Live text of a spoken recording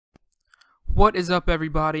What is up,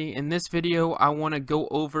 everybody? In this video I want to go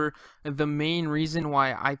over the main reason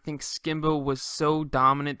why I think Skimbo was so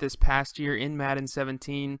dominant this past year in Madden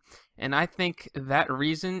 17, and I think that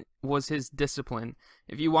reason was his discipline.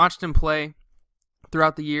 If you watched him play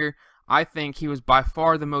throughout the year, I think he was by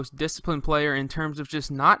far the most disciplined player in terms of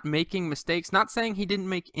just not making mistakes. Not saying he didn't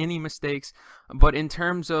make any mistakes, but in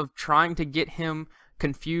terms of trying to get him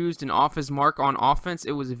confused and off his mark on offense,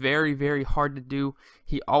 it was very, very hard to do.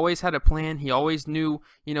 He always had a plan. He always knew,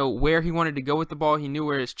 where he wanted to go with the ball. He knew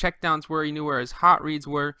where his checkdowns were. He knew where his hot reads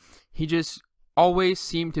were. He just always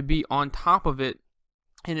seemed to be on top of it,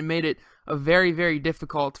 and it made it very, very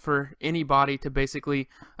difficult for anybody to basically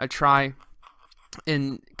try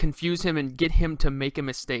and confuse him and get him to make a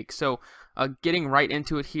mistake. So getting right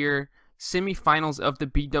into it here, semifinals of the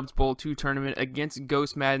B-Dubs Bowl 2 tournament against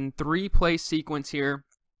Gos Madden, 3-play sequence here.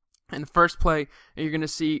 In the first play, you're going to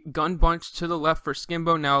see gun bunch to the left for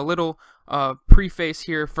Skimbo. Now a little preface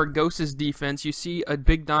here for Gos's defense. You see a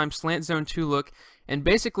big dime slant zone 2 look, and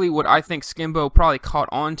basically what I think Skimbo probably caught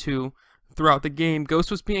on to throughout the game,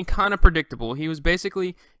 Gos was being kind of predictable. He was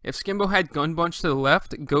basically, if Skimbo had gun bunch to the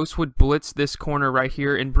left, Gos would blitz this corner right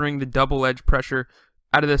here and bring the double edge pressure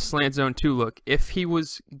out of this slant zone 2 look. If he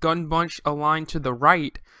was gun bunch aligned to the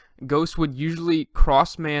right, Gos would usually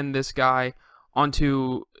cross man this guy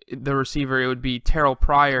onto the receiver. It would be Terrell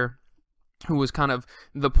Pryor, who was kind of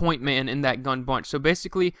the point man in that gun bunch. So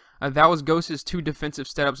basically, that was Gos's 2 defensive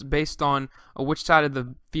setups based on which side of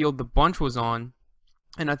the field the bunch was on.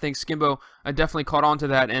 And I think Skimbo definitely caught on to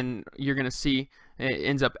that, and you're going to see it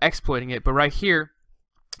ends up exploiting it. But right here,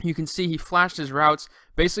 you can see he flashed his routes,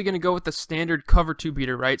 basically going to go with the standard cover 2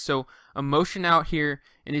 beater, right? So a motion out here,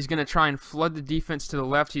 and he's going to try and flood the defense to the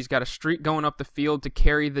left. He's got a streak going up the field to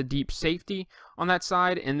carry the deep safety on that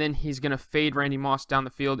side, and then he's going to fade Randy Moss down the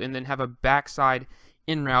field and then have a backside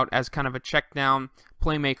in route as kind of a check down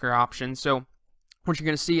playmaker option. So what you're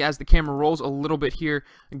going to see as the camera rolls a little bit here,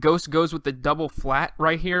 Gos goes with the double flat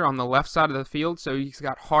right here on the left side of the field. So he's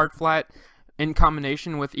got hard flat in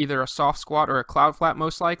combination with either a soft squat or a cloud flat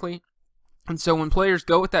most likely. And so when players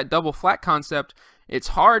go with that double flat concept, it's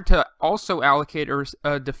hard to also allocate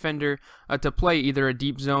a defender to play either a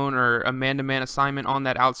deep zone or a man-to-man assignment on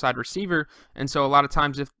that outside receiver. And so a lot of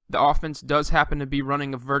times if the offense does happen to be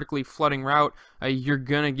running a vertically flooding route, you're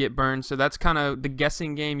going to get burned. So that's kind of the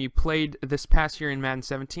guessing game you played this past year in Madden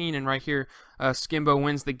 17. And right here, Skimbo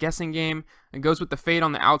wins the guessing game and goes with the fade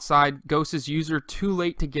on the outside. Gos's user too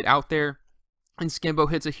late to get out there, and Skimbo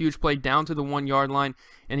hits a huge play down to the 1-yard line,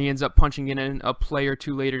 and he ends up punching it in a play or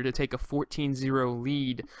two later to take a 14-0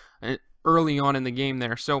 lead early on in the game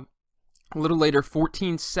there. So a little later,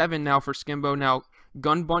 14-7 now for Skimbo. Now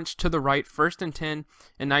gun bunch to the right, 1st and 10,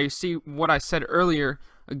 and now you see what I said earlier,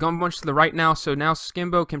 a gun bunch to the right now. So now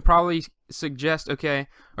Skimbo can probably suggest, okay,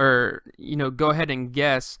 or go ahead and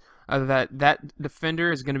guess that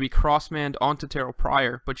defender is going to be cross-manned onto Terrell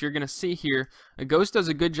Pryor. But you're going to see here, Gos does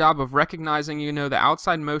a good job of recognizing, the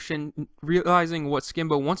outside motion, realizing what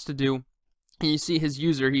Skimbo wants to do. And you see his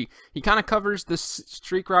user, he kind of covers this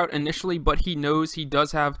streak route initially, but he knows he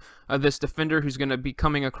does have this defender who's going to be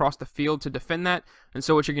coming across the field to defend that. And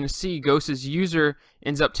so what you're going to see, Gos's user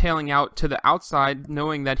ends up tailing out to the outside,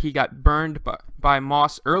 knowing that he got burned by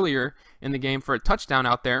Moss earlier in the game for a touchdown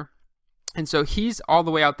out there. And so he's all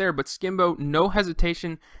the way out there, but Skimbo, no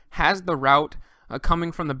hesitation, has the route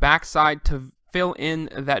coming from the backside to fill in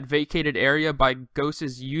that vacated area by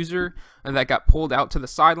Gos's user that got pulled out to the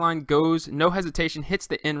sideline. Goes, no hesitation, hits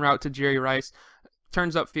the in route to Jerry Rice,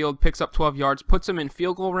 turns upfield, picks up 12 yards, puts him in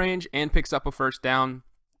field goal range, and picks up a 1st down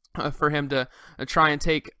for him to try and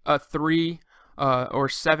take a 3 or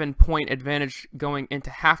 7-point advantage going into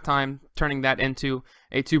halftime, turning that into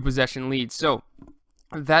a 2-possession lead. So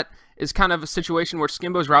that is kind of a situation where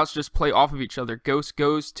Skimbo's routes just play off of each other. Gos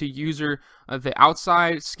goes to user the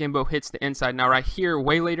outside, Skimbo hits the inside. Now right here,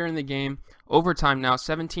 way later in the game, overtime now,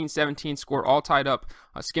 17-17 score, all tied up.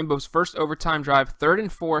 Skimbo's first overtime drive, 3rd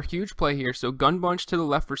and 4, huge play here. So gun bunch to the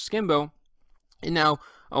left for Skimbo. And now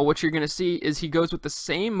what you're going to see is he goes with the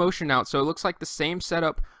same motion out. So it looks like the same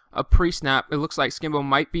setup pre-snap. It looks like Skimbo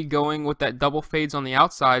might be going with that double fades on the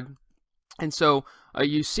outside. And so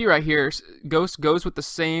you see right here, Gos goes with the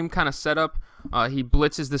same kind of setup. He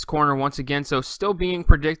blitzes this corner once again, so still being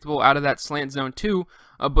predictable out of that slant zone 2.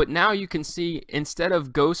 But now you can see, instead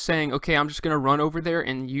of Gos saying, okay, I'm just going to run over there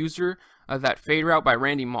and user that fade route by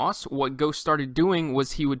Randy Moss, what Gos started doing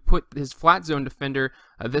was he would put his flat zone defender,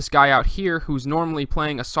 this guy out here, who's normally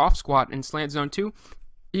playing a soft squat in slant zone 2,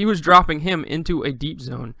 he was dropping him into a deep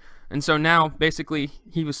zone. And so now, basically,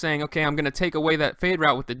 he was saying, okay, I'm going to take away that fade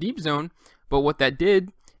route with the deep zone, but what that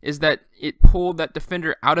did is that it pulled that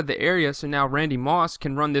defender out of the area, so now Randy Moss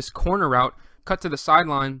can run this corner route, cut to the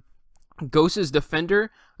sideline. Gos's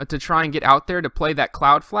defender to try and get out there to play that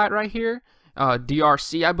cloud flat right here,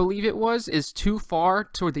 DRC I believe it was, is too far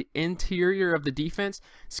toward the interior of the defense.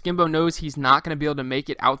 Skimbo knows he's not going to be able to make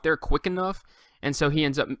it out there quick enough, and so he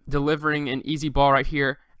ends up delivering an easy ball right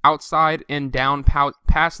here outside and down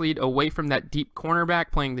pass lead away from that deep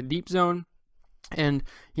cornerback playing the deep zone, and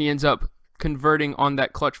he ends up converting on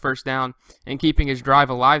that clutch first down and keeping his drive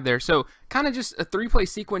alive there. So kind of just a 3-play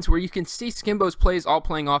sequence where you can see Skimbo's plays all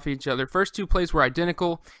playing off each other. First 2 plays were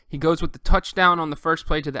identical. He goes with the touchdown on the first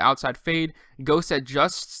play to the outside fade. Gos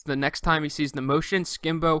adjusts the next time he sees the motion.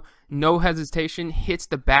 Skimbo, no hesitation, hits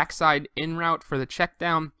the backside in route for the check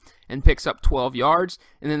down and picks up 12 yards.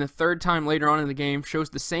 And then the third time later on in the game shows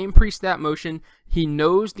the same pre-snap motion. He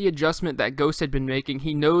knows the adjustment that Gos had been making.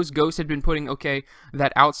 He knows Gos had been putting, okay,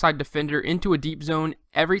 that outside defender into a deep zone.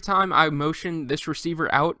 Every time I motion this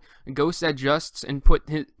receiver out, Gos adjusts and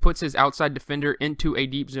puts his outside defender into a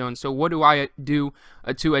deep zone. So what do I do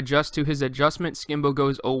to adjust to his adjustment? Skimbo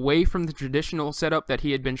goes away from the traditional setup that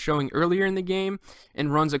he had been showing earlier in the game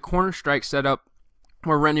and runs a corner strike setup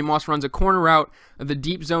where Randy Moss runs a corner route. The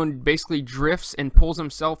deep zone basically drifts and pulls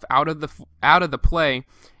himself out of the play,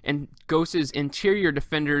 and Gos's interior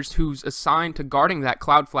defenders, who's assigned to guarding that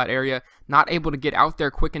cloud flat area, not able to get out there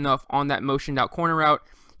quick enough on that motioned out corner route,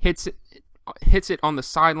 hits it on the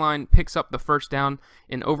sideline, picks up the first down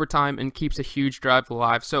in overtime, and keeps a huge drive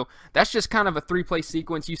alive. So that's just kind of a 3-play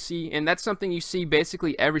sequence you see, and that's something you see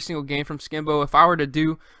basically every single game from Skimbo. If I were to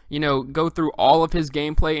do, go through all of his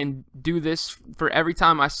gameplay and do this for every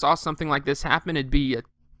time I saw something like this happen, it'd be a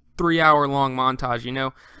 3-hour long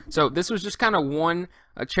montage, So this was just kind of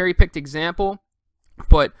a cherry-picked example.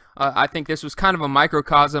 But I think this was kind of a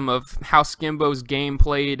microcosm of how Skimbo's game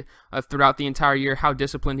played throughout the entire year, how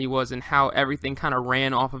disciplined he was, and how everything kind of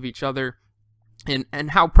ran off of each other, and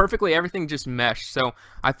how perfectly everything just meshed. So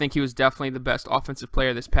I think he was definitely the best offensive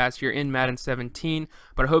player this past year in Madden 17.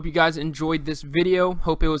 But I hope you guys enjoyed this video.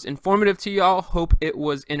 Hope it was informative to y'all. Hope it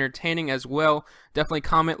was entertaining as well. Definitely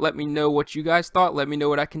comment. Let me know what you guys thought. Let me know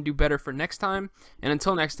what I can do better for next time. And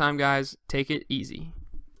until next time, guys, take it easy.